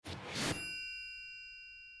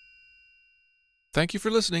Thank you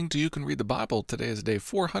for listening to You Can Read the Bible. Today is day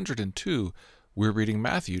 402. We're reading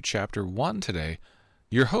Matthew chapter 1 today.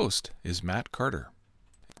 Your host is Matt Carter.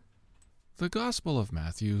 The Gospel of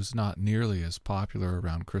Matthew is not nearly as popular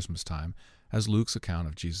around Christmas time as Luke's account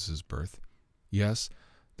of Jesus' birth. Yes,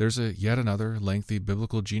 there's yet another lengthy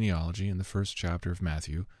biblical genealogy in the first chapter of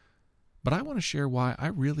Matthew, but I want to share why I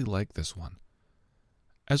really like this one.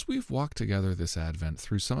 As we've walked together this Advent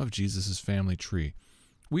through some of Jesus' family tree,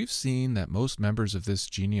 we've seen that most members of this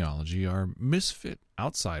genealogy are misfit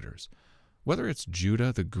outsiders. Whether it's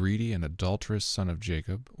Judah, the greedy and adulterous son of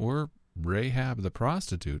Jacob, or Rahab the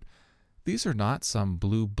prostitute, these are not some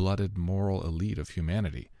blue-blooded moral elite of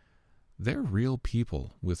humanity. They're real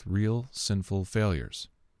people with real sinful failures.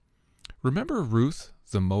 Remember Ruth,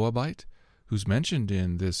 the Moabite, who's mentioned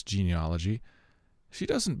in this genealogy? She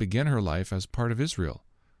doesn't begin her life as part of Israel.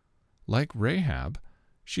 Like Rahab,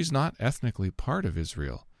 she's not ethnically part of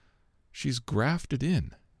Israel. She's grafted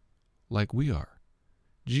in, like we are.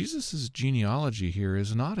 Jesus' genealogy here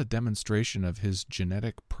is not a demonstration of his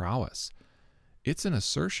genetic prowess. It's an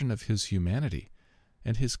assertion of his humanity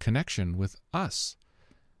and his connection with us.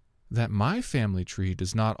 That my family tree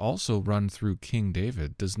does not also run through King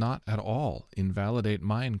David does not at all invalidate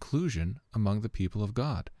my inclusion among the people of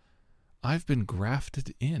God. I've been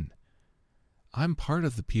grafted in. I'm part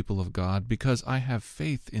of the people of God because I have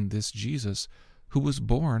faith in this Jesus who was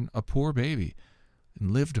born a poor baby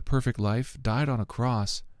and lived a perfect life, died on a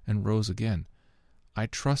cross, and rose again. I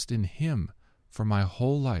trust in him for my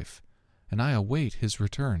whole life, and I await his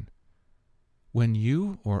return. When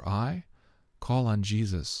you or I call on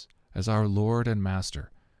Jesus as our Lord and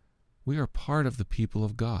Master, we are part of the people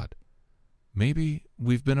of God. Maybe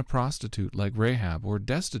we've been a prostitute like Rahab or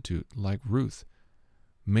destitute like Ruth.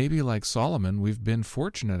 Maybe, like Solomon, we've been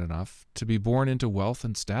fortunate enough to be born into wealth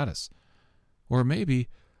and status. Or maybe,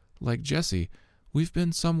 like Jesse, we've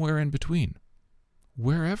been somewhere in between.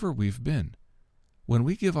 Wherever we've been, when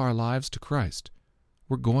we give our lives to Christ,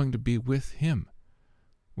 we're going to be with him.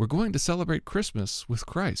 We're going to celebrate Christmas with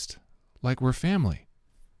Christ, like we're family.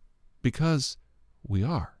 Because we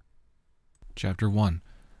are. Chapter 1.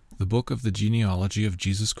 The Book of the Genealogy of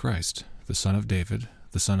Jesus Christ, the son of David,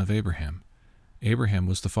 the son of Abraham. Abraham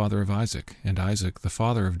was the father of Isaac, and Isaac the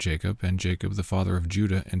father of Jacob, and Jacob the father of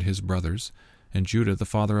Judah and his brothers, and Judah the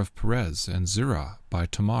father of Perez, and Zerah by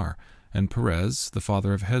Tamar, and Perez the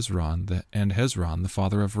father of Hezron, and Hezron the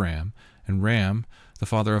father of Ram, and Ram the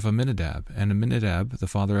father of Amminadab, and Amminadab the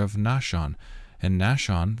father of Nahshon, and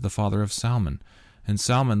Nahshon the father of Salmon, and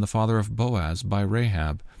Salmon the father of Boaz by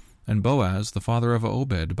Rahab, and Boaz the father of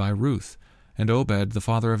Obed by Ruth, and Obed the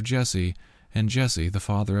father of Jesse, and Jesse the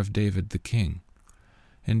father of David the king.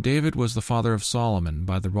 And David was the father of Solomon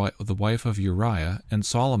by the wife of Uriah, and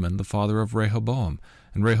Solomon the father of Rehoboam,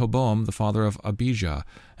 and Rehoboam the father of Abijah,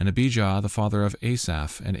 and Abijah the father of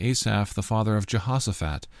Asaph, and Asaph the father of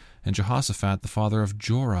Jehoshaphat, and Jehoshaphat the father of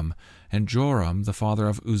Joram, and Joram the father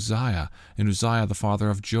of Uzziah, and Uzziah the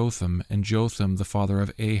father of Jotham, and Jotham the father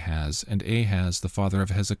of Ahaz, and Ahaz the father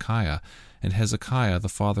of Hezekiah, and Hezekiah the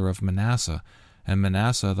father of Manasseh, and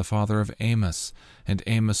Manasseh the father of Amos, and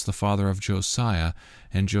Amos the father of Josiah,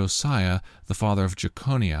 and Josiah the father of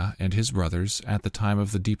Jeconiah and his brothers at the time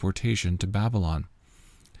of the deportation to Babylon.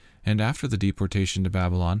 And after the deportation to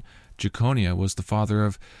Babylon, Jeconiah was the father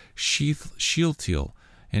of Shealtiel,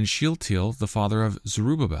 and Shealtiel the father of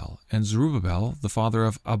Zerubbabel, and Zerubbabel the father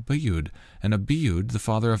of Abiud, and Abiud the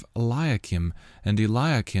father of Eliakim, and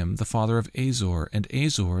Eliakim the father of Azor, and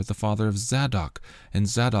Azor the father of Zadok, and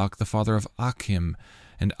Zadok the father of Achim,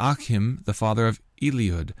 and Achim the father of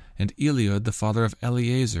Eliud, and Eliud the father of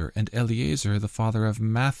Eleazar, and Eleazar the father of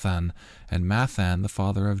Mathan, and Mathan the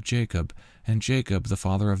father of Jacob, and Jacob the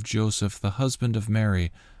father of Joseph the husband of Mary,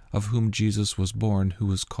 of whom Jesus was born, who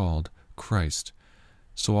was called Christ.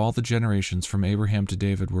 So all the generations from Abraham to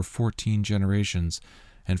David were 14 generations,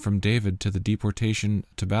 and from David to the deportation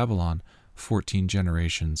to Babylon, 14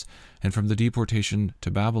 generations, and from the deportation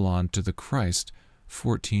to Babylon to the Christ,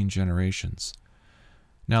 14 generations.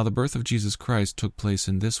 Now the birth of Jesus Christ took place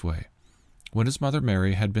in this way. When his mother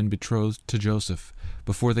Mary had been betrothed to Joseph,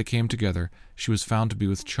 before they came together, she was found to be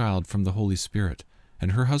with child from the Holy Spirit,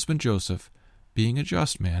 and her husband Joseph, being a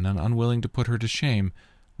just man and unwilling to put her to shame,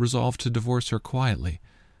 resolved to divorce her quietly.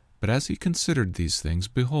 But as he considered these things,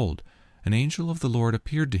 behold, an angel of the Lord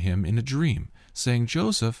appeared to him in a dream, saying,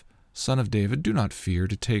 Joseph, son of David, do not fear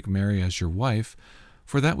to take Mary as your wife,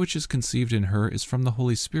 for that which is conceived in her is from the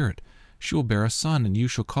Holy Spirit. She will bear a son, and you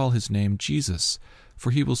shall call his name Jesus,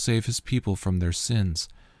 for he will save his people from their sins.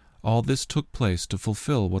 All this took place to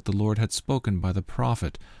fulfill what the Lord had spoken by the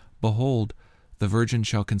prophet. Behold, The virgin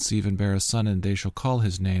shall conceive and bear a son, and they shall call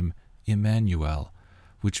his name Emmanuel,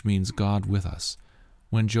 which means God with us.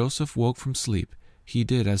 When Joseph woke from sleep, he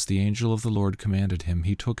did as the angel of the Lord commanded him.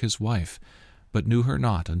 He took his wife, but knew her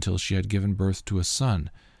not until she had given birth to a son,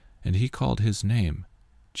 and he called his name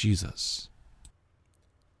Jesus.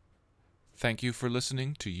 Thank you for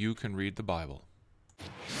listening to You Can Read the Bible.